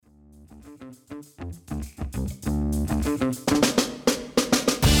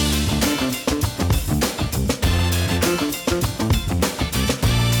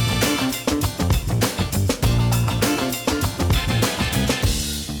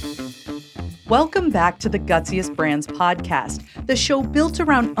Welcome back to the Gutsiest Brands podcast, the show built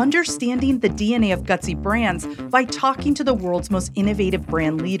around understanding the DNA of gutsy brands by talking to the world's most innovative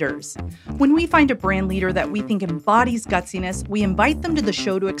brand leaders. When we find a brand leader that we think embodies gutsiness, we invite them to the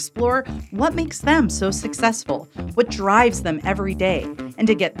show to explore what makes them so successful, what drives them every day, and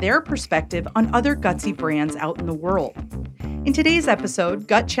to get their perspective on other gutsy brands out in the world. In today's episode,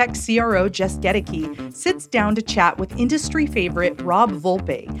 GutCheck CRO Jess Gaedeke sits down to chat with industry favorite Rob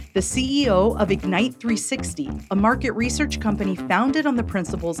Volpe, the CEO of Ignite 360, a market research company founded on the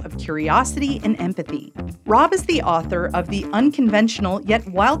principles of curiosity and empathy. Rob is the author of the unconventional yet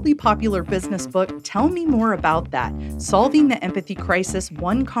wildly popular business book, Tell Me More About That, Solving the Empathy Crisis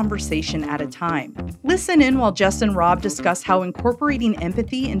One Conversation at a Time. Listen in while Jess and Rob discuss how incorporating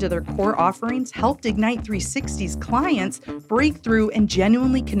empathy into their core offerings helped Ignite 360's clients break through and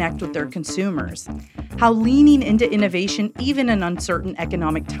genuinely connect with their consumers. How leaning into innovation, even in uncertain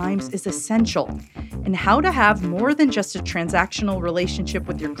economic times, is essential. And how to have more than just a transactional relationship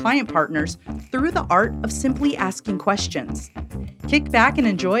with your client partners through the art of simply asking questions. Kick back and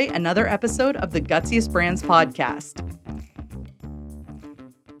enjoy another episode of the Gutsiest Brands podcast.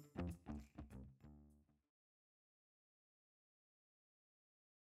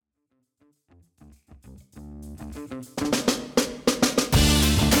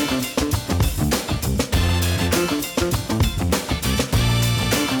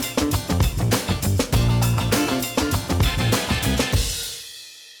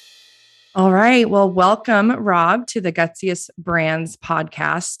 All right. Well, welcome, Rob, to the Gutsiest Brands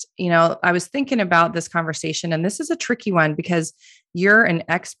podcast. I was thinking about this conversation, and this is a tricky one because you're an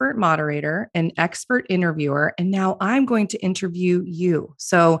expert moderator, an expert interviewer, and now I'm going to interview you.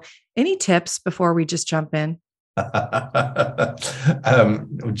 So any tips before we just jump in?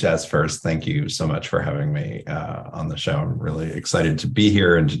 Jess, first, thank you so much for having me on the show. I'm really excited to be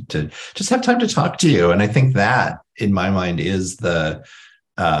here and to just have time to talk to you. And I think that, in my mind, is the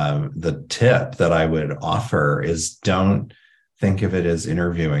tip that I would offer is don't think of it as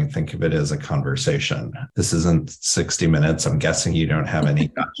interviewing, think of it as a conversation. This isn't 60 minutes. I'm guessing you don't have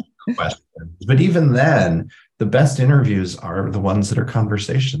any questions. But even then, the best interviews are the ones that are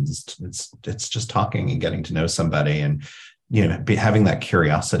conversations. It's just talking and getting to know somebody and having that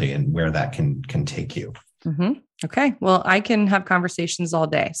curiosity and where that can take you. Mm-hmm. Okay. Well, I can have conversations all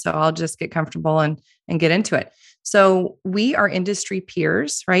day, so I'll just get comfortable and get into it. So we are industry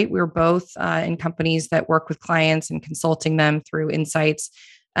peers, right? We're both in companies that work with clients and consulting them through insights.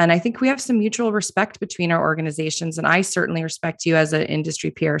 And I think we have some mutual respect between our organizations. And I certainly respect you as an industry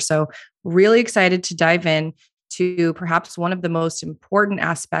peer. So really excited to dive in to perhaps one of the most important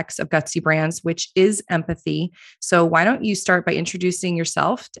aspects of Gutsy Brands, which is empathy. So why don't you start by introducing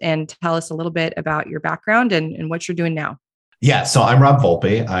yourself and tell us a little bit about your background and what you're doing now? Yeah, so I'm Rob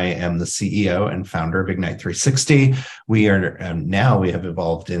Volpe. I am the CEO and founder of Ignite 360. We have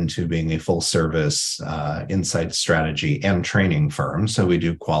evolved into being a full service insight strategy and training firm. So we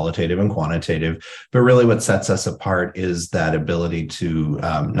do qualitative and quantitative, but really what sets us apart is that ability to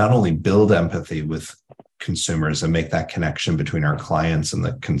not only build empathy with consumers and make that connection between our clients and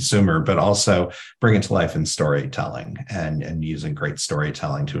the consumer, but also bring it to life in storytelling and using great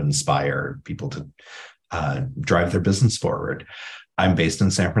storytelling to inspire people to drive their business forward. I'm based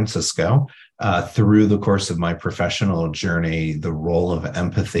in San Francisco. Through the course of my professional journey, the role of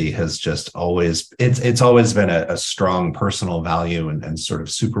empathy has just always been a strong personal value and sort of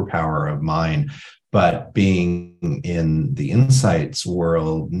superpower of mine. But being in the insights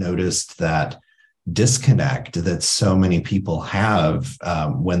world, noticed that disconnect that so many people have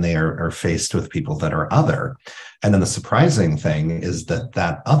when they are faced with people that are other. And then the surprising thing is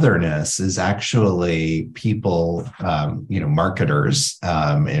that otherness is actually people, marketers,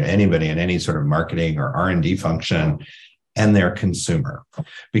 anybody in any sort of marketing or R&D function, and their consumer.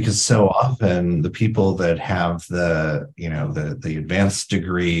 Because so often the people that have the advanced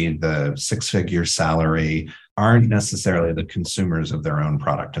degree, the six-figure salary, aren't necessarily the consumers of their own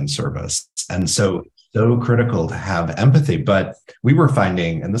product and service. And so critical to have empathy. But we were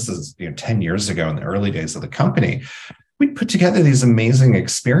finding, and this is 10 years ago in the early days of the company, we'd put together these amazing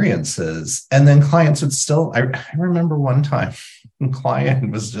experiences. And then clients would still, I remember one time, a client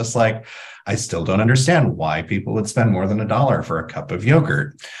was just like, I still don't understand why people would spend more than $1 for a cup of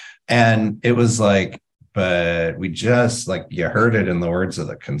yogurt. And it was like, but we just you heard it in the words of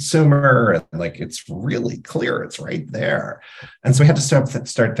the consumer, and it's really clear, it's right there. And so we had to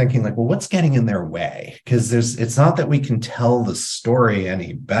start thinking well, what's getting in their way? Because it's not that we can tell the story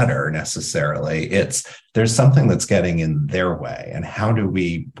any better necessarily. There's something that's getting in their way, and how do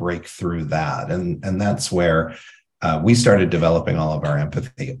we break through that? And that's where we started developing all of our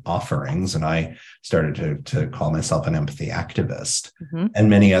empathy offerings, and I started to call myself an empathy activist. Mm-hmm. And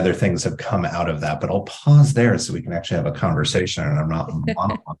many other things have come out of that. But I'll pause there so we can actually have a conversation, and I'm not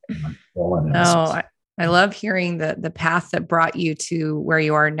monologuing. No, I love hearing the path that brought you to where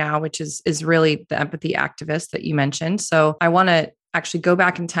you are now, which is really the empathy activist that you mentioned. So I want to actually go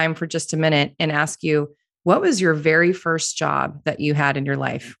back in time for just a minute and ask you, what was your very first job that you had in your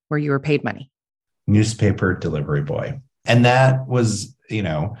life where you were paid money? Newspaper delivery boy. And that was,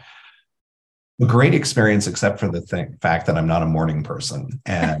 a great experience, except for the fact that I'm not a morning person.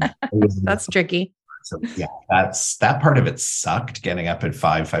 And that's tricky. So yeah, that part of it sucked, getting up at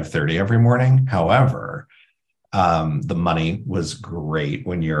 5:30 every morning. However, the money was great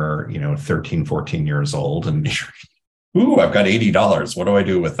when you're, 13, 14 years old and ooh, I've got $80. What do I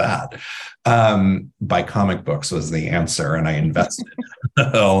do with that? Buy comic books was the answer. And I invested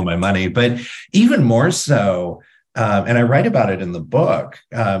all of my money, but even more so, and I write about it in the book.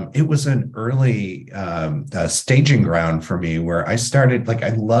 It was an early staging ground for me where I started,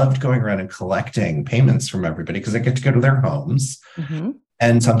 I loved going around and collecting payments from everybody because I get to go to their homes. Mm-hmm.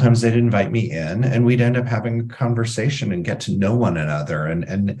 And sometimes they'd invite me in and we'd end up having a conversation and get to know one another and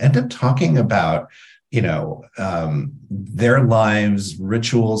end up talking about, their lives,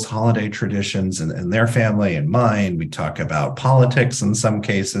 rituals, holiday traditions, and their family and mine. We talk about politics in some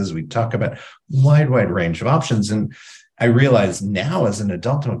cases. We talk about wide range of options. And I realize now as an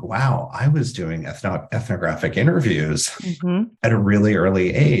adult, I'm like, wow, I was doing ethnographic interviews at a really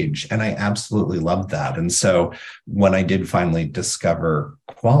early age. And I absolutely loved that. And so when I did finally discover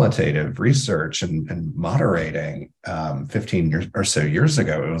qualitative research and moderating 15 years or so years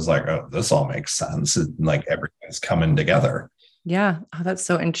ago, it was like, oh, this all makes sense. Like everything's coming together. Yeah. Oh, that's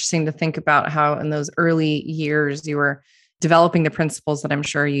so interesting to think about how in those early years you were developing the principles that I'm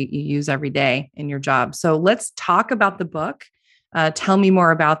sure you use every day in your job. So let's talk about the book. Tell Me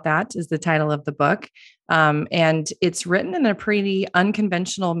More About That is the title of the book. And it's written in a pretty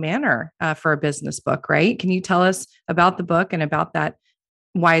unconventional manner for a business book, right? Can you tell us about the book and about that,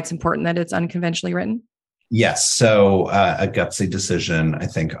 why it's important that it's unconventionally written? Yes. So a gutsy decision, I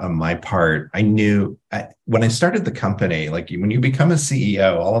think, on my part. I knew when I started the company, when you become a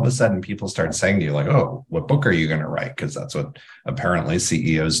CEO, all of a sudden people start saying to you, oh, what book are you going to write? Because that's what apparently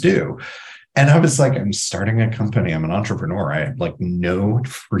CEOs do. And I was like, I'm starting a company. I'm an entrepreneur. I have no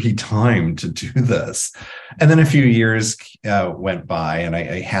free time to do this. And then a few years went by and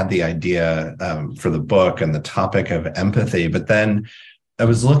I had the idea for the book and the topic of empathy. But then I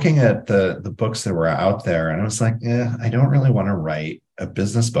was looking at the books that were out there and I was like, I don't really want to write a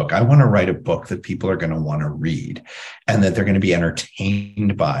business book. I want to write a book that people are going to want to read and that they're going to be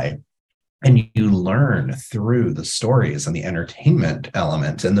entertained by. And you learn through the stories and the entertainment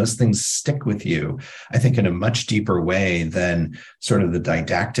element, and those things stick with you, I think, in a much deeper way than sort of the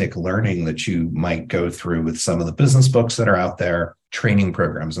didactic learning that you might go through with some of the business books that are out there, training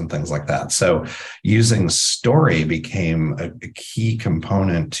programs and things like that. So using story became a key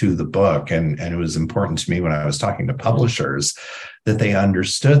component to the book. And it was important to me when I was talking to publishers that they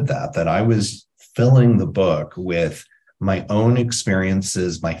understood that I was filling the book with my own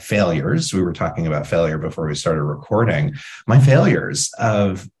experiences, my failures. We were talking about failure before we started recording, my failures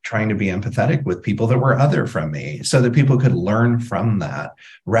of trying to be empathetic with people that were other from me so that people could learn from that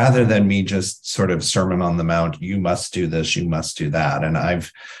rather than me just sort of Sermon on the Mount, you must do this, you must do that. And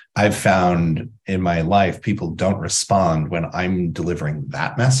I've found in my life, people don't respond when I'm delivering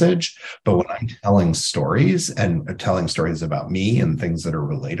that message, but when I'm telling stories and telling stories about me and things that are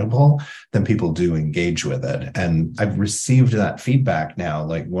relatable, then people do engage with it. And I've received that feedback now.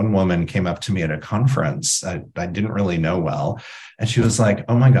 One woman came up to me at a conference I didn't really know well. And she was like,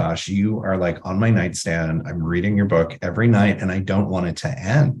 oh my gosh, you are on my nightstand. I'm reading your book every night and I don't want it to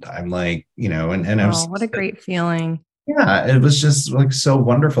end. I'm like, and I was, what a great feeling. Yeah, it was just so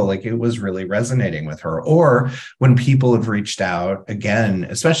wonderful. It was really resonating with her. Or when people have reached out again,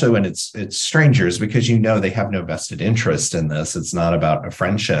 especially when it's strangers, because they have no vested interest in this. It's not about a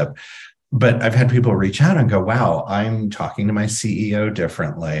friendship. But I've had people reach out and go, wow, I'm talking to my CEO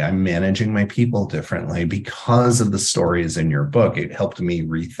differently. I'm managing my people differently because of the stories in your book. It helped me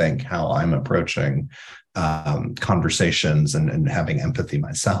rethink how I'm approaching conversations and having empathy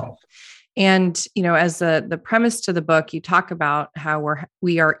myself. And, as the premise to the book, you talk about how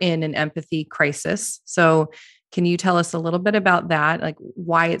we are in an empathy crisis. So can you tell us a little bit about that?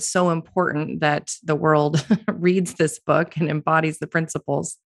 Why it's so important that the world reads this book and embodies the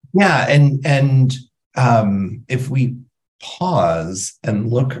principles? Yeah. And if we pause and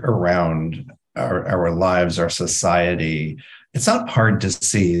look around our lives, our society, It's not hard to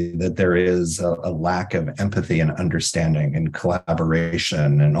see that there is a lack of empathy and understanding and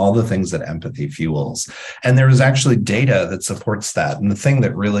collaboration and all the things that empathy fuels. And there is actually data that supports that. And the thing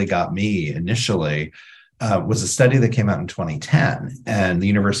that really got me initially was a study that came out in 2010. And the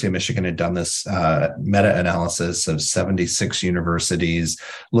University of Michigan had done this meta-analysis of 76 universities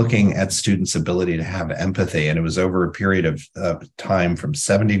looking at students' ability to have empathy. And it was over a period of time from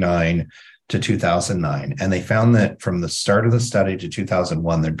 79 to 2009. And they found that from the start of the study to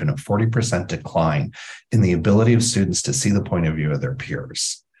 2001, there'd been a 40% decline in the ability of students to see the point of view of their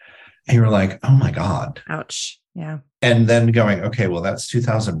peers. And you're like, oh my God. Ouch. Yeah. And then going, okay, well, that's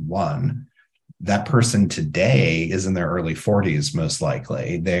 2001. That person today is in their early 40s, most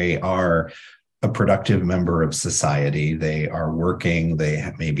likely. They are a productive member of society. They are working. They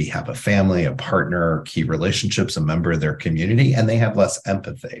maybe have a family, a partner, key relationships, a member of their community, and they have less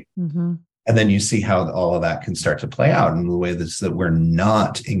empathy. Mm-hmm. And then you see how all of that can start to play out in the way that we're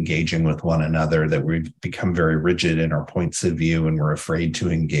not engaging with one another, that we've become very rigid in our points of view and we're afraid to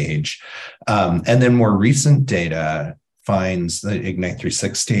engage. And then more recent data finds that Ignite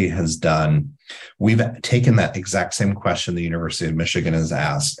 360 has done. We've taken that exact same question the University of Michigan has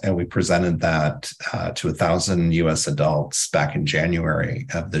asked, and we presented that to 1,000 US adults back in January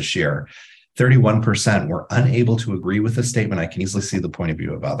of this year. 31% were unable to agree with the statement, I can easily see the point of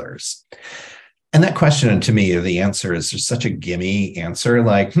view of others. And that question, to me, the answer is just such a gimme answer,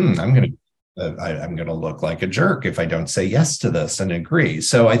 like, I'm going to look like a jerk if I don't say yes to this and agree.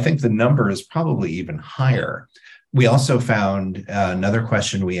 So I think the number is probably even higher. We also found another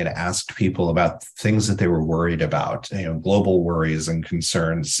question we had asked people about things that they were worried about, global worries and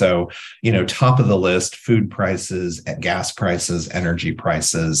concerns. So, top of the list, food prices, gas prices, energy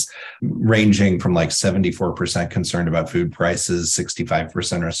prices, ranging from like 74% concerned about food prices,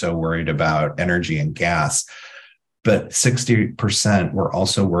 65% or so worried about energy and gas. But 60% were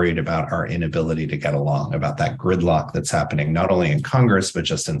also worried about our inability to get along, about that gridlock that's happening, not only in Congress, but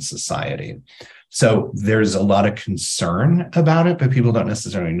just in society. So there's a lot of concern about it, but people don't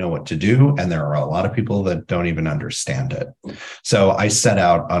necessarily know what to do. And there are a lot of people that don't even understand it. So I set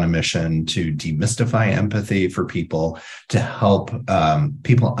out on a mission to demystify empathy for people, to help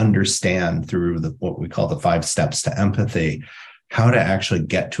people understand through what we call the 5 steps to empathy, how to actually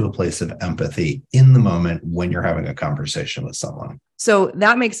get to a place of empathy in the moment when you're having a conversation with someone. So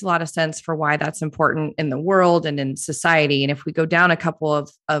that makes a lot of sense for why that's important in the world and in society. And if we go down a couple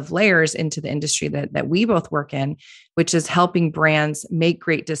of layers into the industry that we both work in, which is helping brands make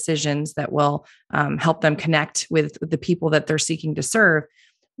great decisions that will help them connect with the people that they're seeking to serve,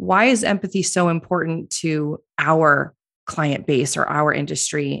 why is empathy so important to our client base or our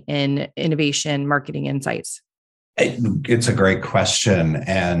industry in innovation, marketing insights? It's a great question.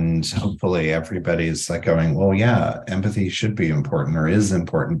 And hopefully everybody's like going, well, yeah, empathy should be important or is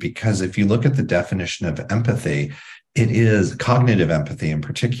important, because if you look at the definition of empathy, it is cognitive empathy in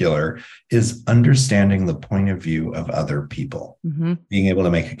particular, is understanding the point of view of other people, being able to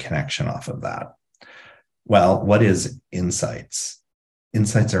make a connection off of that. Well, what is insights?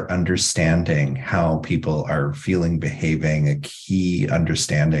 Insights are understanding how people are feeling, behaving, a key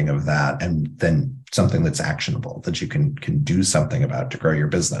understanding of that, and then something that's actionable that you can do something about to grow your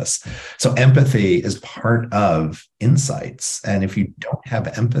business. So empathy is part of insights. And if you don't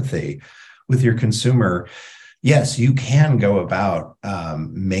have empathy with your consumer, yes, you can go about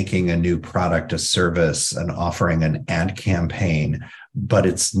making a new product, a service, and offering an ad campaign, but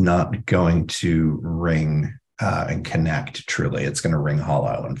it's not going to ring and connect truly. It's going to ring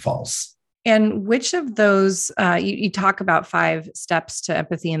hollow and false. And which of those, you talk about 5 steps to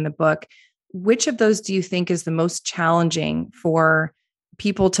empathy in the book, which of those do you think is the most challenging for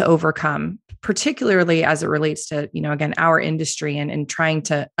people to overcome, particularly as it relates to, again, our industry and trying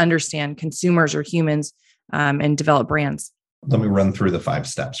to understand consumers or humans and develop brands? Let me run through the 5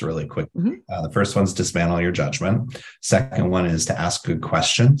 steps really quickly. The first one's dismantle your judgment. Second one is to ask good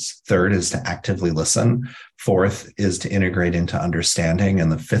questions. Third is to actively listen. Fourth is to integrate into understanding.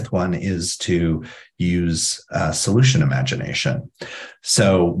 And the 5th one is to use solution imagination.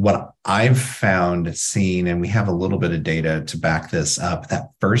 So what I've seen, and we have a little bit of data to back this up, that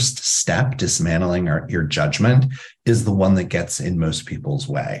first step, dismantling your judgment, is the one that gets in most people's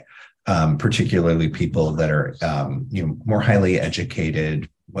way. Particularly people that are more highly educated,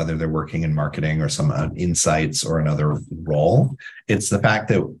 whether they're working in marketing or some insights or another role. It's the fact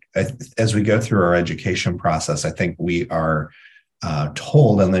that as we go through our education process, I think we are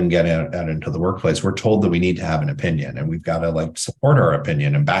told, and then get out into the workplace, we're told that we need to have an opinion and we've got to support our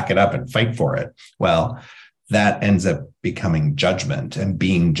opinion and back it up and fight for it. Well, that ends up becoming judgment and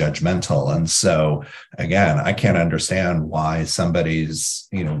being judgmental. And so again, I can't understand why somebody's,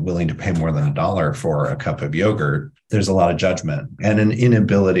 willing to pay more than $1 for a cup of yogurt. There's a lot of judgment and an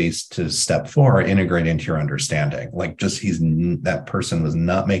inability to step forward, integrate into your understanding. Like that person was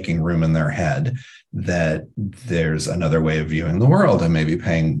not making room in their head that there's another way of viewing the world, and maybe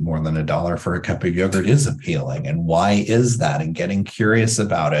paying more than $1 for a cup of yogurt is appealing. And why is that? And getting curious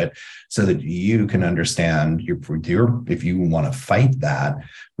about it so that you can understand if you want to fight that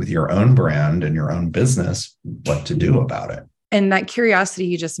with your own brand and your own business, what to do about it. And that curiosity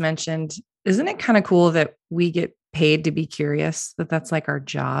you just mentioned, isn't it kind of cool that we get paid to be curious, that's like our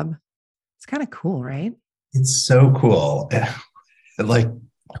job? It's kind of cool, right? It's so cool. Like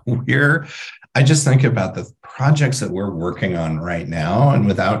I just think about the projects that we're working on right now, and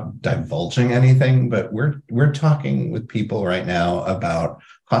without divulging anything, but we're talking with people right now about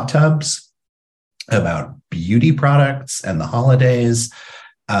hot tubs, about beauty products and the holidays.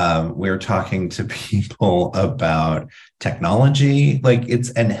 We're talking to people about technology,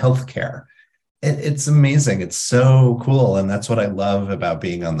 and healthcare. It's amazing. It's so cool. And that's what I love about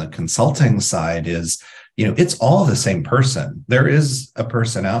being on the consulting side is, it's all the same person. There is a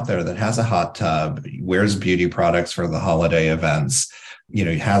person out there that has a hot tub, wears beauty products for the holiday events,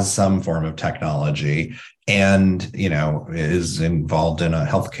 has some form of technology, and, is involved in a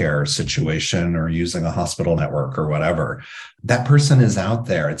healthcare situation or using a hospital network or whatever. That person is out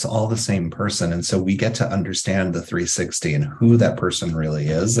there. It's all the same person. And so we get to understand the 360 and who that person really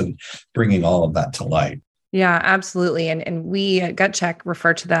is, and bringing all of that to light. Yeah, absolutely. And we at GutCheck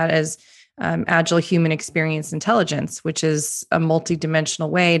refer to that as agile human experience intelligence, which is a multidimensional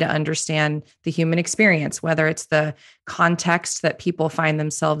way to understand the human experience, whether it's the context that people find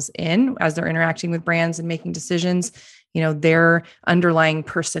themselves in as they're interacting with brands and making decisions, their underlying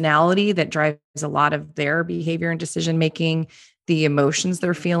personality that drives a lot of their behavior and decision making, the emotions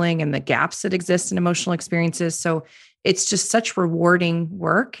they're feeling, and the gaps that exist in emotional experiences. So it's just such rewarding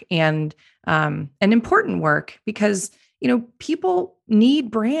work and important work because people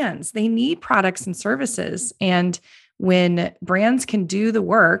need brands. They need products and services. And when brands can do the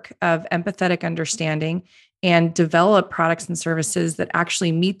work of empathetic understanding and develop products and services that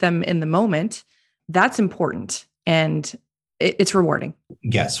actually meet them in the moment, that's important. And it's rewarding.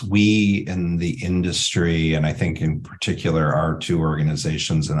 Yes, we in the industry, and I think in particular our two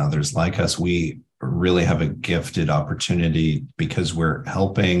organizations and others like us, we really have a gifted opportunity because we're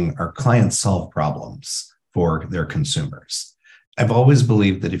helping our clients solve problems for their consumers. I've always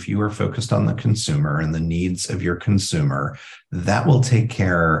believed that if you are focused on the consumer and the needs of your consumer, that will take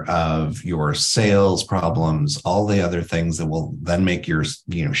care of your sales problems, all the other things that will then make your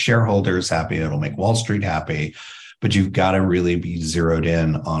shareholders happy. It'll make Wall Street happy. But you've got to really be zeroed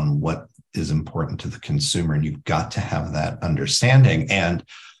in on what is important to the consumer. And you've got to have that understanding. And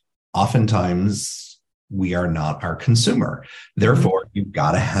oftentimes, we are not our consumer. Therefore, you've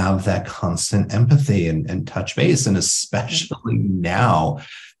got to have that constant empathy and touch base. And especially now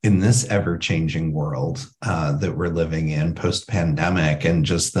in this ever-changing world that we're living in post-pandemic, and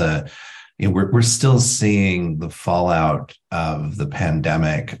just we're still seeing the fallout of the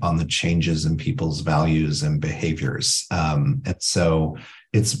pandemic on the changes in people's values and behaviors. And so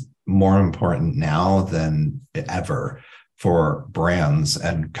it's more important now than ever for brands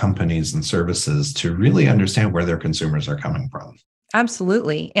and companies and services to really understand where their consumers are coming from.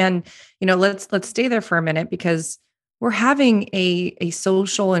 Absolutely. And, let's stay there for a minute because we're having a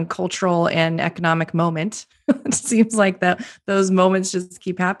social and cultural and economic moment. It seems like those moments just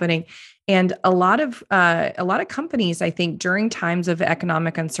keep happening. And a lot of companies, I think, during times of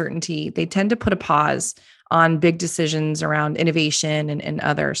economic uncertainty, they tend to put a pause on big decisions around innovation and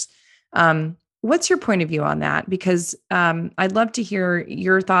others. What's your point of view on that? Because I'd love to hear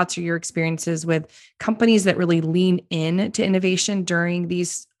your thoughts or your experiences with companies that really lean in to innovation during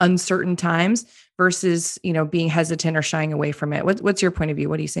these uncertain times versus, being hesitant or shying away from it. What's your point of view?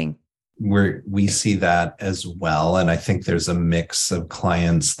 What are you seeing? We see that as well. And I think there's a mix of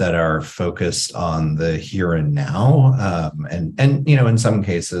clients that are focused on the here and now. And in some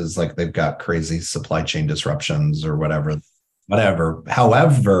cases, like they've got crazy supply chain disruptions or whatever.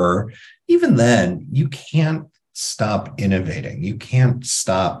 However, even then, you can't stop innovating. You can't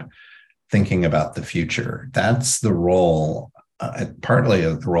stop thinking about the future. That's the role, partly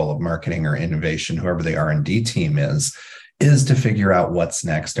of the role of marketing or innovation, whoever the R&D team is to figure out what's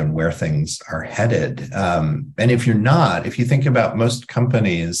next and where things are headed. And if you think about most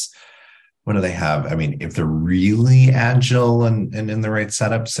companies, what do they have? I mean, if they're really agile and in the right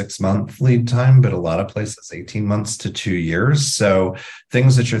setup, 6-month lead time, but a lot of places 18 months to 2 years. So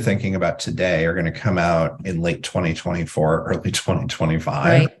things that you're thinking about today are going to come out in late 2024, early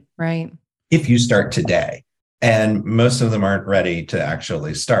 2025. Right. If you start today. And most of them aren't ready to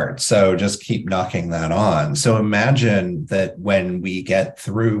actually start. So just keep knocking that on. So imagine that when we get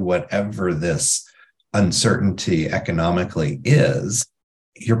through whatever this uncertainty economically is,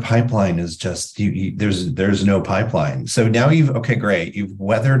 your pipeline is just there's no pipeline. So now great, you've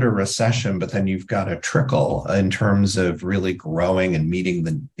weathered a recession, but then you've got a trickle in terms of really growing and meeting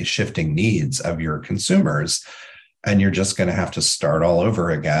the shifting needs of your consumers, and you're just going to have to start all over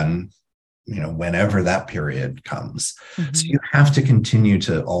again, whenever that period comes. Mm-hmm. So you have to continue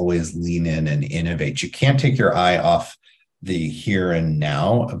to always lean in and innovate. You can't take your eye off the here and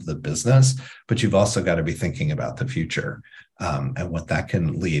now of the business, but you've also got to be thinking about the future. And what that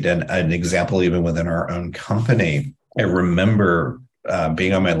can lead. And an example, even within our own company, I remember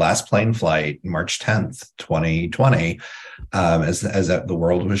being on my last plane flight, March 10th, 2020, as the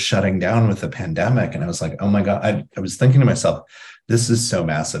world was shutting down with the pandemic. And I was like, oh my God, I was thinking to myself, this is so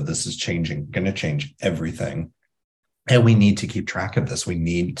massive. This is going to change everything. And we need to keep track of this.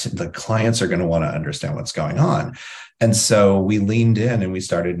 The clients are going to want to understand what's going on. And so we leaned in and we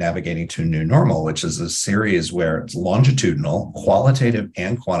started navigating to New Normal, which is a series where it's longitudinal, qualitative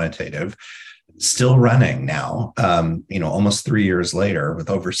and quantitative, still running now, almost 3 years later, with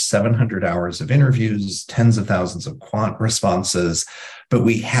over 700 hours of interviews, tens of thousands of quant responses. But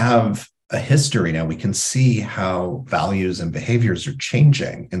we have a history now. We can see how values and behaviors are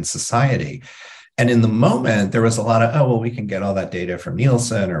changing in society. And in the moment, there was a lot of, we can get all that data from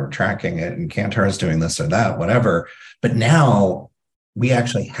Nielsen or tracking it, and Kantar is doing this or that, whatever. But now we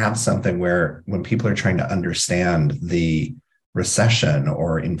actually have something where when people are trying to understand the recession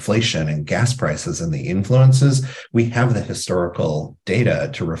or inflation and gas prices and the influences, we have the historical data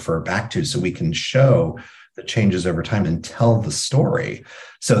to refer back to, so we can show the changes over time and tell the story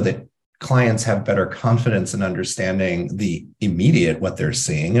so that clients have better confidence in understanding the immediate, what they're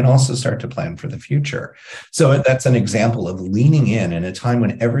seeing, and also start to plan for the future. So that's an example of leaning in a time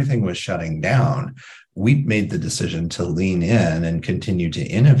when everything was shutting down. We made the decision to lean in and continue to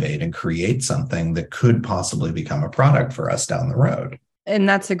innovate and create something that could possibly become a product for us down the road. And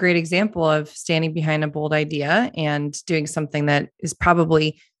that's a great example of standing behind a bold idea and doing something that is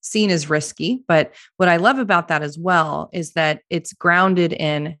probably seen as risky. But what I love about that as well is that it's grounded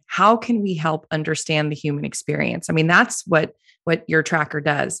in how can we help understand the human experience? I mean, that's what your tracker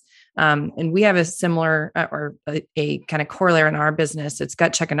does. And we have a similar or a kind of corollary in our business. It's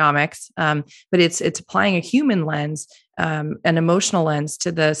GutCheckonomics, but it's applying a human lens, an emotional lens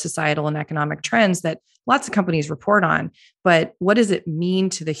to the societal and economic trends that lots of companies report on. But what does it mean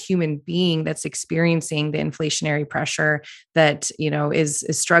to the human being that's experiencing the inflationary pressure that is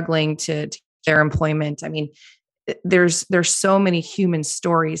struggling to their employment? I mean, there's so many human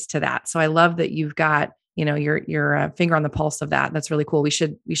stories to that. So I love that you've got your finger on the pulse of that. That's really cool. We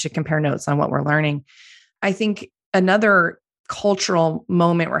should compare notes on what we're learning. I think another cultural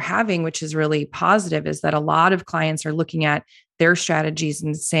moment we're having, which is really positive, is that a lot of clients are looking at their strategies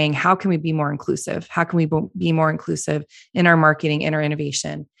and saying, how can we be more inclusive? How can we be more inclusive in our marketing, in our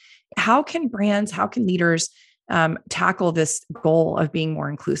innovation? How can leaders tackle this goal of being more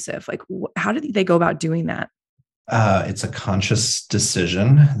inclusive? Like, how do they go about doing that? It's a conscious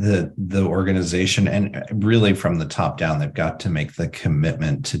decision that the organization, and really from the top down, they've got to make the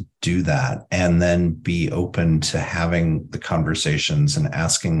commitment to do that, and then be open to having the conversations and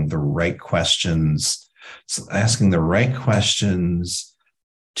asking the right questions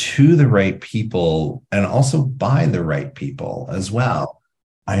to the right people, and also by the right people as well.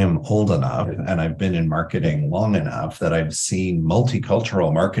 I am old enough and I've been in marketing long enough that I've seen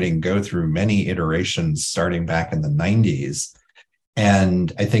multicultural marketing go through many iterations starting back in the 90s.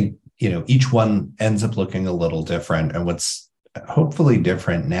 And I think, each one ends up looking a little different. And what's hopefully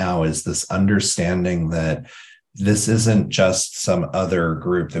different now is this understanding that this isn't just some other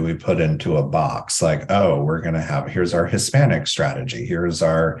group that we put into a box like, here's our Hispanic strategy,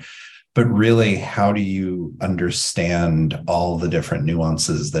 but really, how do you understand all the different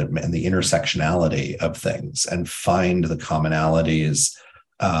nuances and the intersectionality of things and find the commonalities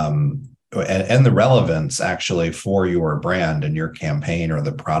and the relevance actually for your brand and your campaign or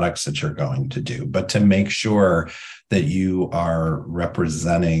the products that you're going to do, but to make sure that you are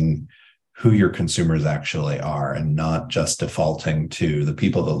representing who your consumers actually are and not just defaulting to the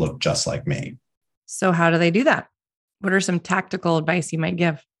people that look just like me. So how do they do that? What are some tactical advice you might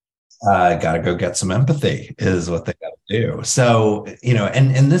give? Got to go get some empathy is what they got to do. So,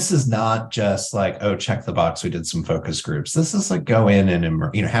 and this is not just like, oh, check the box, we did some focus groups. This is like go in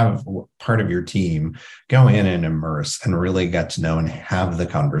and have part of your team go in and immerse and really get to know and have the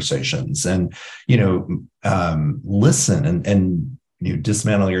conversations and, listen and you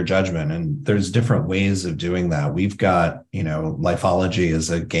dismantle your judgment. And there's different ways of doing that. We've got, Lifeology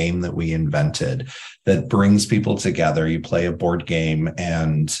is a game that we invented that brings people together. You play a board game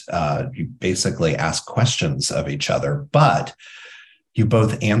and you basically ask questions of each other, but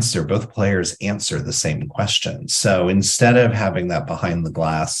both players answer the same question. So instead of having that behind the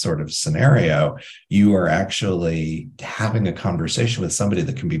glass sort of scenario, you are actually having a conversation with somebody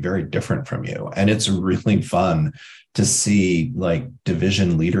that can be very different from you. And it's really fun to see like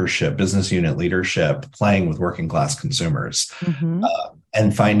division leadership, business unit leadership playing with working class consumers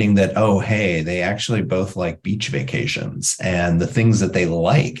and finding that, oh, hey, they actually both like beach vacations and the things that they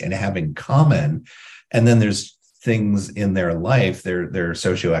like and have in common. And then there's things in their life, their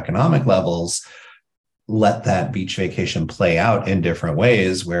socioeconomic levels, let that beach vacation play out in different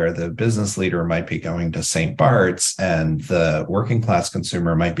ways where the business leader might be going to St. Bart's and the working class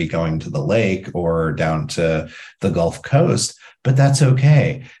consumer might be going to the lake or down to the Gulf Coast, but that's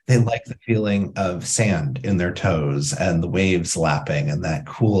okay. They like the feeling of sand in their toes and the waves lapping and that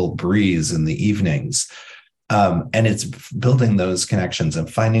cool breeze in the evenings. And it's building those connections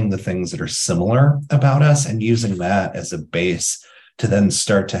and finding the things that are similar about us and using that as a base to then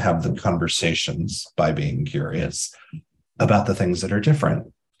start to have the conversations by being curious about the things that are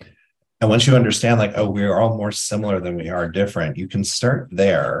different. And once you understand, like, oh, we're all more similar than we are different, you can start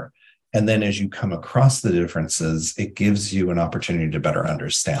there. And then as you come across the differences, it gives you an opportunity to better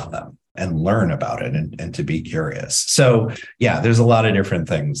understand them and learn about it and to be curious. So yeah, there's a lot of different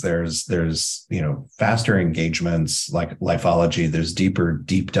things. There's faster engagements like Lifeology. There's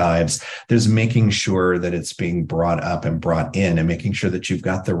deep dives. There's making sure that it's being brought up and brought in and making sure that you've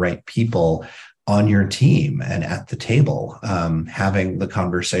got the right people on your team and at the table, having the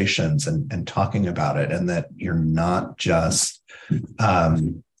conversations and talking about it, and that you're not just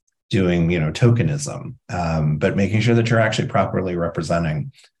doing tokenism, but making sure that you're actually properly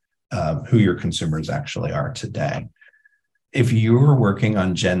representing who your consumers actually are today. If you were working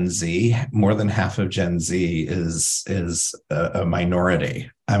on Gen Z, more than half of Gen Z is a minority.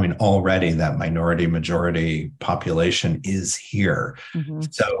 I mean, already that majority population is here. Mm-hmm.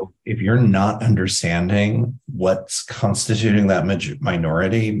 So if you're not understanding what's constituting that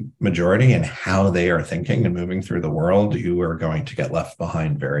majority and how they are thinking and moving through the world, you are going to get left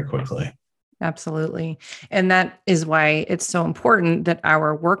behind very quickly. Absolutely. And that is why it's so important that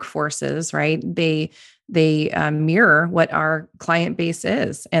our workforces, right, they mirror what our client base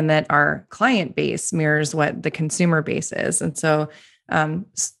is, and that our client base mirrors what the consumer base is. And so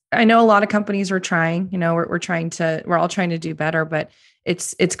I know a lot of companies are trying, we're all trying to do better, but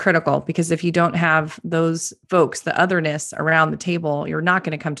it's critical, because if you don't have those folks, the otherness around the table, you're not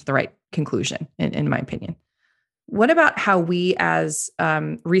going to come to the right conclusion, in my opinion. What about how we as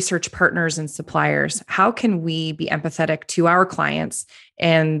research partners and suppliers, how can we be empathetic to our clients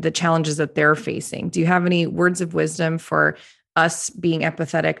and the challenges that they're facing? Do you have any words of wisdom for us being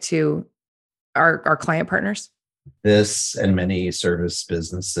empathetic to our client partners? This and many service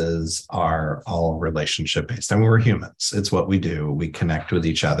businesses are all relationship based. I mean, we're humans. It's what we do. We connect with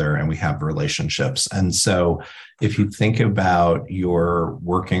each other and we have relationships. And so if you think about your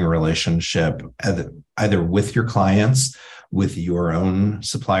working relationship, either with your clients, with your own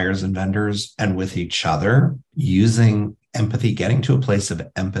suppliers and vendors, and with each other, using empathy, getting to a place of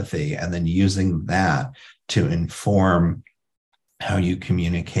empathy, and then using that to inform how you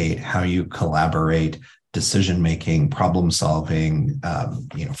communicate, how you collaborate, decision-making, problem-solving,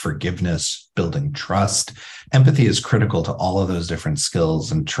 forgiveness, building trust. Empathy is critical to all of those different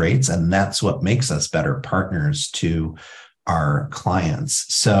skills and traits, and that's what makes us better partners to our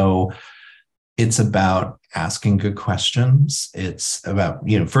clients. So it's about asking good questions. It's about,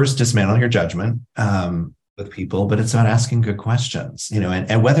 first dismantle your judgment with people, but it's about asking good questions,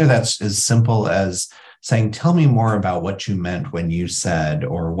 and whether that's as simple as saying, tell me more about what you meant when you said,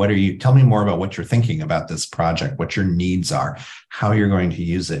 or tell me more about what you're thinking about this project, what your needs are, how you're going to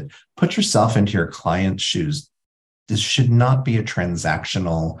use it. Put yourself into your client's shoes. This should not be a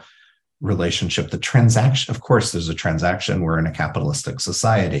transactional relationship. The transaction, of course, there's a transaction. We're in a capitalistic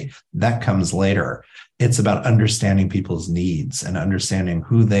society. That comes later. It's about understanding people's needs and understanding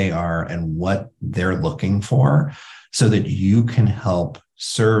who they are and what they're looking for, so that you can help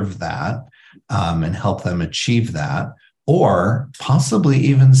serve that and help them achieve that, or possibly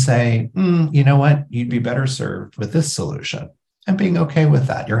even say, you know what, you'd be better served with this solution. and being okay with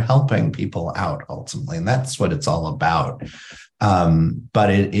that. You're helping people out ultimately, and that's what it's all about. But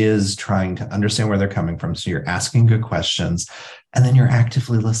it is trying to understand where they're coming from. So you're asking good questions, and then you're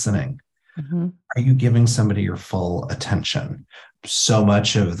actively listening. Mm-hmm. Are you giving somebody your full attention? So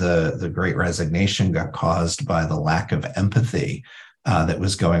much of the Great Resignation got caused by the lack of empathy that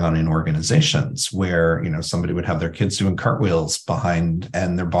was going on in organizations, where, somebody would have their kids doing cartwheels behind,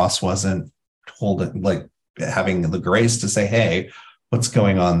 and their boss wasn't having the grace to say, hey, what's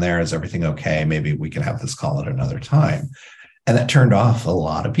going on there? Is everything okay? Maybe we can have this call at another time. And that turned off a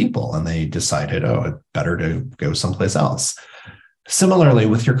lot of people, and they decided, oh, it's better to go someplace else. Similarly,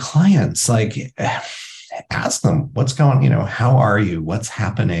 with your clients, ask them what's going, how are you? What's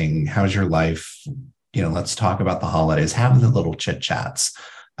happening? How's your life? Let's talk about the holidays, have the little chit chats,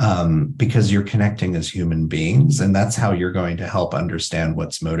 because you're connecting as human beings, and that's how you're going to help understand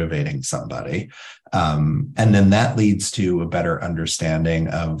what's motivating somebody. And then that leads to a better understanding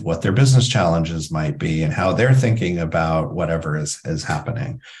of what their business challenges might be and how they're thinking about whatever is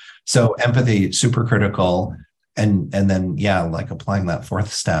happening. So empathy, super critical. And then, applying that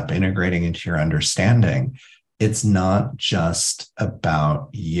fourth step, integrating into your understanding. It's not just about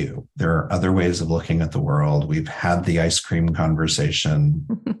you. There are other ways of looking at the world. We've had the ice cream conversation.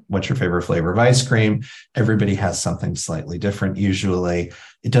 What's your favorite flavor of ice cream? Everybody has something slightly different usually.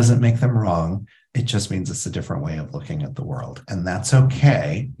 It doesn't make them wrong. It just means it's a different way of looking at the world. And that's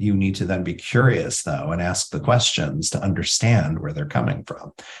okay. You need to then be curious, though, and ask the questions to understand where they're coming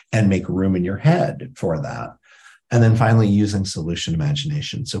from and make room in your head for that. And then finally, using solution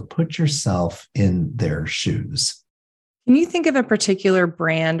imagination. So put yourself in their shoes. Can you think of a particular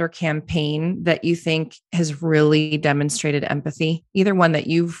brand or campaign that you think has really demonstrated empathy? Either one that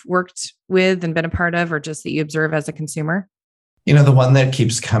you've worked with and been a part of, or just that you observe as a consumer? The one that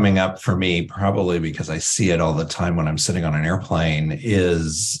keeps coming up for me, probably because I see it all the time when I'm sitting on an airplane,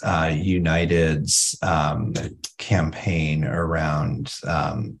 is United's campaign around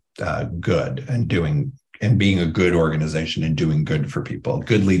good and being a good organization and doing good for people.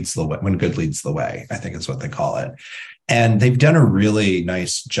 Good leads the way. When good leads the way, I think is what they call it. And they've done a really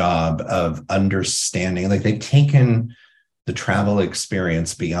nice job of understanding, they've taken the travel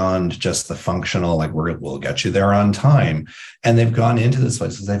experience beyond just the functional, we'll get you there on time. And they've gone into this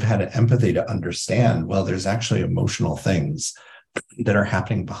place because they've had empathy to understand, well, there's actually emotional things that are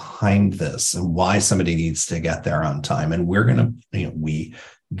happening behind this and why somebody needs to get there on time. And we're going to,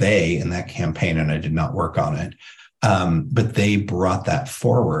 they in that campaign, and I did not work on it, but they brought that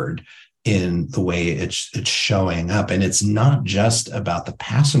forward in the way it's showing up. And it's not just about the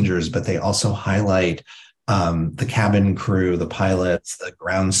passengers, but they also highlight the cabin crew, the pilots, the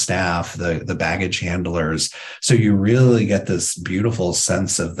ground staff, the baggage handlers. So you really get this beautiful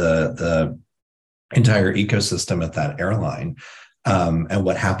sense of the entire ecosystem at that airline. And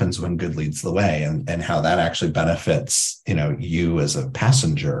what happens when good leads the way, and how that actually benefits, you as a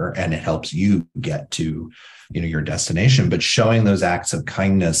passenger, and it helps you get to, your destination. But showing those acts of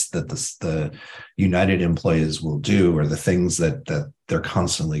kindness that the United employees will do, or the things that they're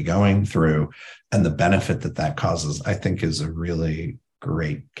constantly going through, and the benefit that causes, I think is a really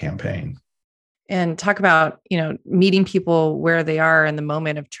great campaign. And talk about, meeting people where they are in the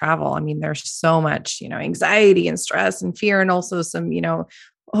moment of travel. I mean, there's so much, anxiety and stress and fear, and also some,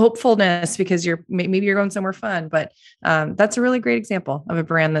 hopefulness because maybe you're going somewhere fun, but that's a really great example of a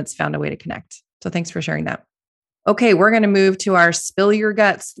brand that's found a way to connect. So thanks for sharing that. Okay. We're going to move to our spill your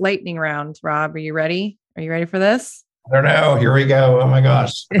guts lightning round. Rob, are you ready? Are you ready for this? I don't know. Here we go. Oh my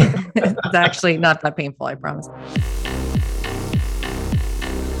gosh. It's actually not that painful, I promise.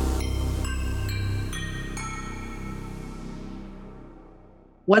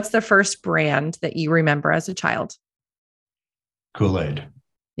 What's the first brand that you remember as a child? Kool-Aid.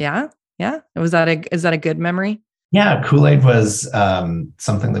 Yeah. Is that a good memory? Yeah, Kool-Aid was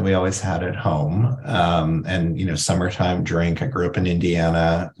something that we always had at home. And, summertime drink. I grew up in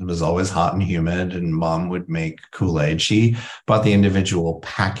Indiana. It was always hot and humid, and Mom would make Kool-Aid. She bought the individual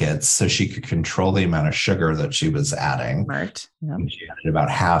packets so she could control the amount of sugar that she was adding. Smart. Yeah. She added about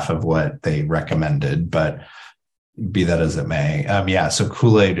half of what they recommended, but be that as it may. So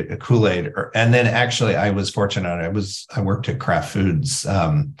Kool-Aid. And then actually I was fortunate. I worked at Kraft Foods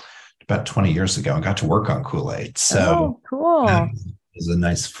about 20 years ago and got to work on Kool-Aid. So cool. It was a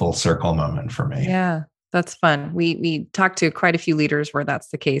nice full circle moment for me. Yeah, that's fun. We talked to quite a few leaders where that's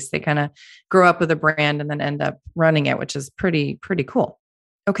the case. They kind of grow up with a brand and then end up running it, which is pretty cool.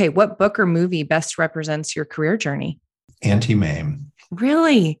 Okay. What book or movie best represents your career journey? Auntie Mame.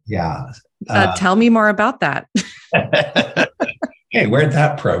 Really? Yeah. Tell me more about that. Hey, where'd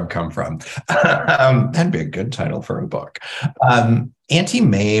that probe come from? That'd be a good title for a book.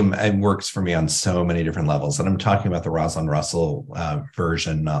 Anti-MAME works for me on so many different levels. And I'm talking about the Rosalind Russell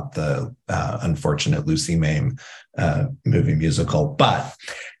version, not the unfortunate Lucy Mame movie musical. But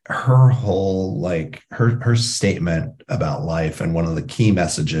her whole, her statement about life, and one of the key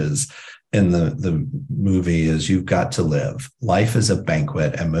messages in the movie is, you've got to live. Life is a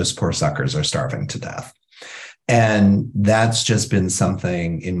banquet, and most poor suckers are starving to death. And that's just been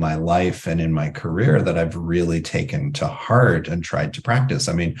something in my life and in my career that I've really taken to heart and tried to practice.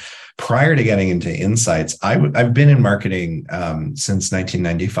 I mean, prior to getting into insights, I've been in marketing since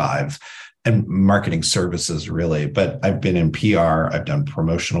 1995, and marketing services really, but I've been in PR, I've done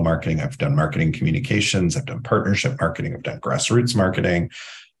promotional marketing, I've done marketing communications, I've done partnership marketing, I've done grassroots marketing,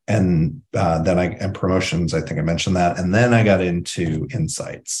 and and promotions, I think I mentioned that. And then I got into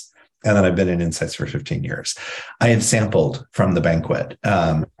insights. And then I've been in insights for 15 years. I have sampled from the banquet,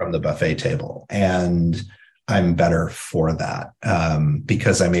 from the buffet table, and I'm better for that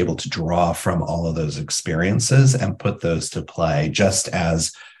because I'm able to draw from all of those experiences and put those to play. Just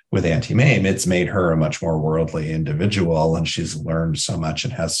as with Anti-MAME, it's made her a much more worldly individual, and she's learned so much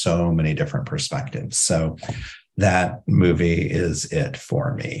and has so many different perspectives. So that movie is it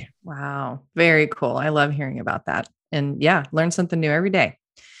for me. Wow. Very cool. I love hearing about that. And yeah, learn something new every day.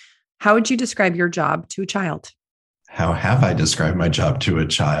 How would you describe your job to a child? How have I described my job to a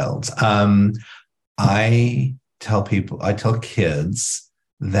child? I tell kids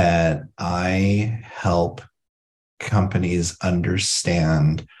that I help companies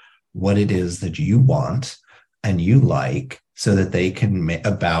understand what it is that you want and you like, so that they can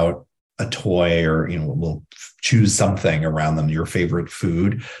about a toy, or will choose something around them, your favorite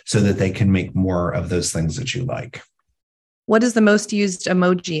food, so that they can make more of those things that you like. What is the most used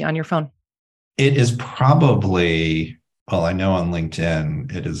emoji on your phone? It is probably, well, I know on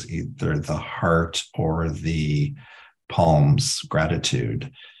LinkedIn, it is either the heart or the palms,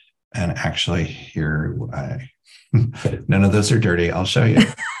 gratitude. And actually here, none of those are dirty. I'll show you.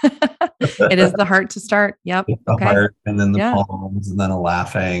 It is the heart to start. Yep. The heart, and then the palms, and then a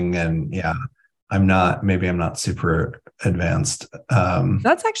laughing. And I'm not super advanced.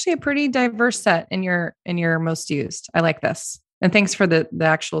 That's actually a pretty diverse set in your most used. I like this. And thanks for the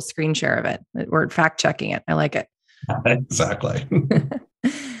actual screen share of it. We're fact checking it. I like it. Exactly.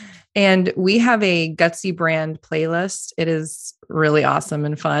 And we have a Gutsy brand playlist. It is really awesome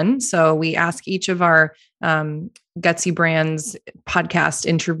and fun. So we ask each of our Gutsy brands podcast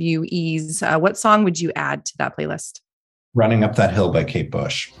interviewees, what song would you add to that playlist? Running Up That Hill by Kate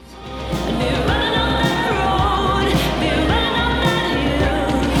Bush.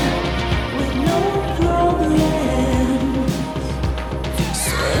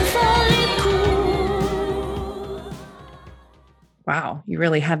 Wow, you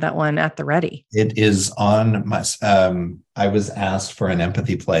really had that one at the ready. It is on my, I was asked for an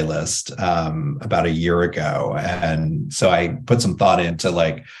empathy playlist about a year ago. And so I put some thought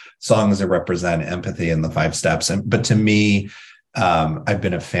into songs that represent empathy and the 5 steps. But to me, I've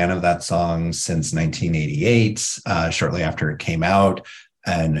been a fan of that song since 1988, shortly after it came out,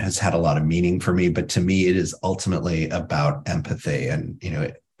 and has had a lot of meaning for me. But to me, it is ultimately about empathy. And,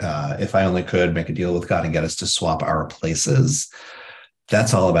 if I only could make a deal with God and get us to swap our places,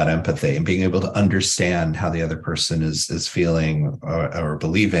 that's all about empathy and being able to understand how the other person is feeling or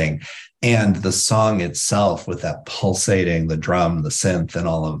believing. And the song itself, with that pulsating, the drum, the synth, and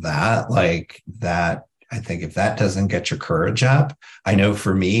all of that, that, I think if that doesn't get your courage up, I know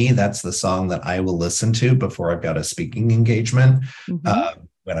for me, that's the song that I will listen to before I've got a speaking engagement. Mm-hmm.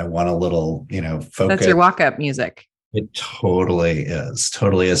 When I want a little, focus. That's your walk-up music. It totally is.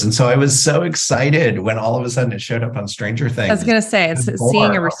 And so I was so excited when all of a sudden it showed up on Stranger Things. I was going to say, it's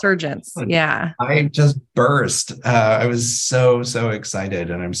seeing a resurgence. Yeah. I just burst. I was so excited.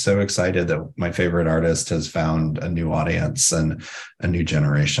 And I'm so excited that my favorite artist has found a new audience and a new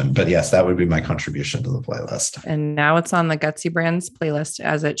generation. But yes, that would be my contribution to the playlist. And now it's on the Gutsy Brands playlist,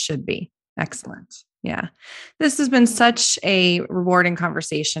 as it should be. Excellent. Yeah. This has been such a rewarding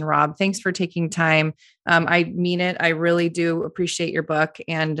conversation, Rob. Thanks for taking time. I mean it. I really do appreciate your book.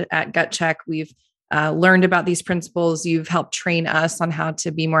 And at GutCheck, we've learned about these principles. You've helped train us on how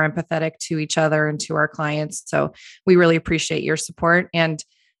to be more empathetic to each other and to our clients. So we really appreciate your support. And,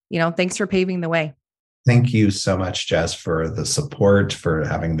 thanks for paving the way. Thank you so much, Jess, for the support, for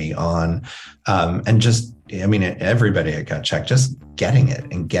having me on. And just, everybody at GutCheck, just getting it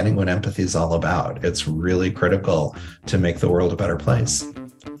and getting what empathy is all about. It's really critical to make the world a better place,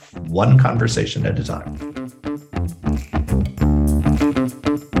 one conversation at a time.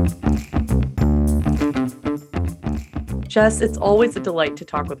 Jess, it's always a delight to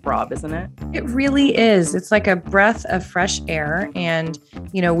talk with Rob, isn't it? It really is. It's like a breath of fresh air. And,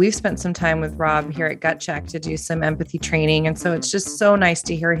 we've spent some time with Rob here at GutCheck to do some empathy training. And so it's just so nice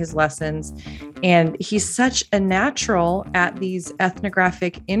to hear his lessons. And he's such a natural at these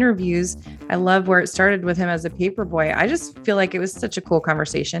ethnographic interviews. I love where it started with him as a paper boy. I just feel like it was such a cool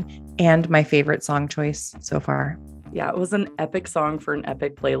conversation and my favorite song choice so far. Yeah, it was an epic song for an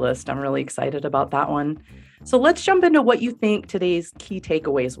epic playlist. I'm really excited about that one. So let's jump into what you think today's key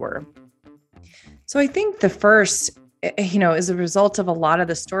takeaways were. So I think the first, is a result of a lot of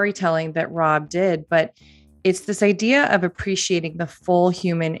the storytelling that Rob did, but it's this idea of appreciating the full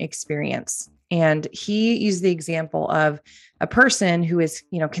human experience. And he used the example of a person who is,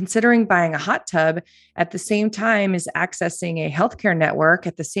 considering buying a hot tub at the same time as accessing a healthcare network,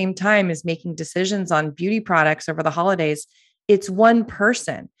 at the same time as making decisions on beauty products over the holidays. It's one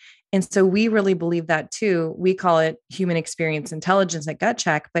person. And so we really believe that too. We call it human experience intelligence at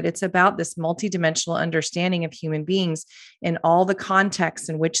GutCheck, but it's about this multidimensional understanding of human beings in all the contexts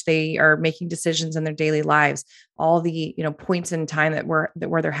in which they are making decisions in their daily lives, all the, points in time where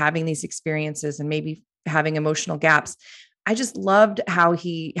they're having these experiences and maybe having emotional gaps. I just loved how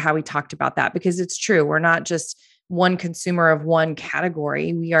he talked about that, because it's true. We're not just one consumer of one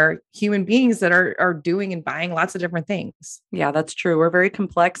category. We are human beings that are doing and buying lots of different things. Yeah, that's true. We're very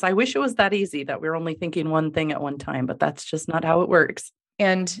complex. I wish it was that easy, that we're only thinking one thing at one time, but that's just not how it works.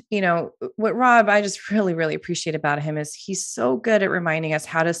 And, what Rob, I just really, really appreciate about him is he's so good at reminding us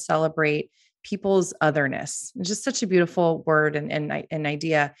how to celebrate people's otherness. It's just such a beautiful word and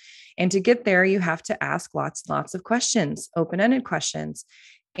idea. And to get there, you have to ask lots and lots of questions, open-ended questions.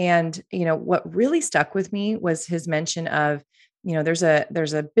 And, what really stuck with me was his mention of, there's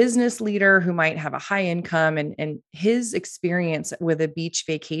a business leader who might have a high income and his experience with a beach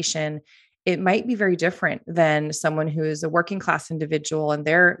vacation, it might be very different than someone who is a working class individual and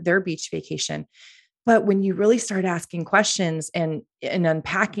their beach vacation. But when you really start asking questions and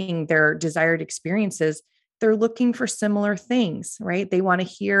unpacking their desired experiences, they're looking for similar things, right? They want to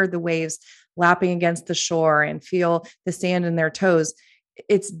hear the waves lapping against the shore and feel the sand in their toes.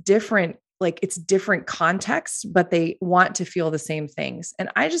 It's different contexts, but they want to feel the same things. And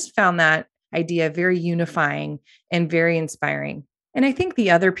I just found that idea very unifying and very inspiring. And I think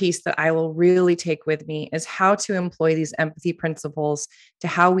the other piece that I will really take with me is how to employ these empathy principles to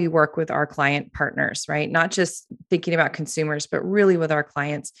how we work with our client partners, right? Not just thinking about consumers, but really with our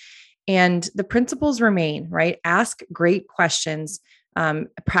clients. And the principles remain, right? Ask great questions,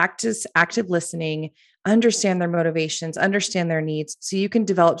 practice active listening, understand their motivations, understand their needs, so you can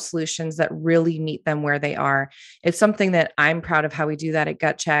develop solutions that really meet them where they are. It's something that I'm proud of how we do that at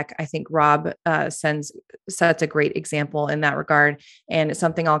GutCheck. I think Rob sets a great example in that regard, and it's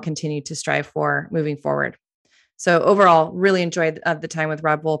something I'll continue to strive for moving forward. So overall, really enjoyed the time with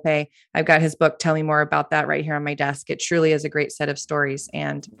Rob Volpe. I've got his book, Tell Me More About That, right here on my desk. It truly is a great set of stories,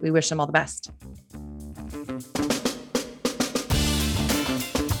 and we wish him all the best.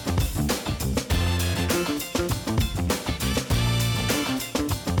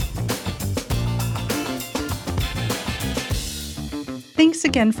 Thanks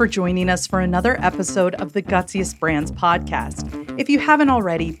again for joining us for another episode of the Gutsiest Brands podcast. If you haven't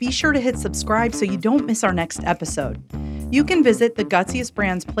already, be sure to hit subscribe so you don't miss our next episode. You can visit the Gutsiest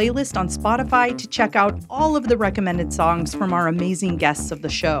Brands playlist on Spotify to check out all of the recommended songs from our amazing guests of the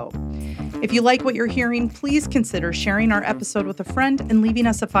show. If you like what you're hearing, please consider sharing our episode with a friend and leaving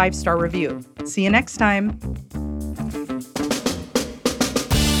us a 5-star review. See you next time.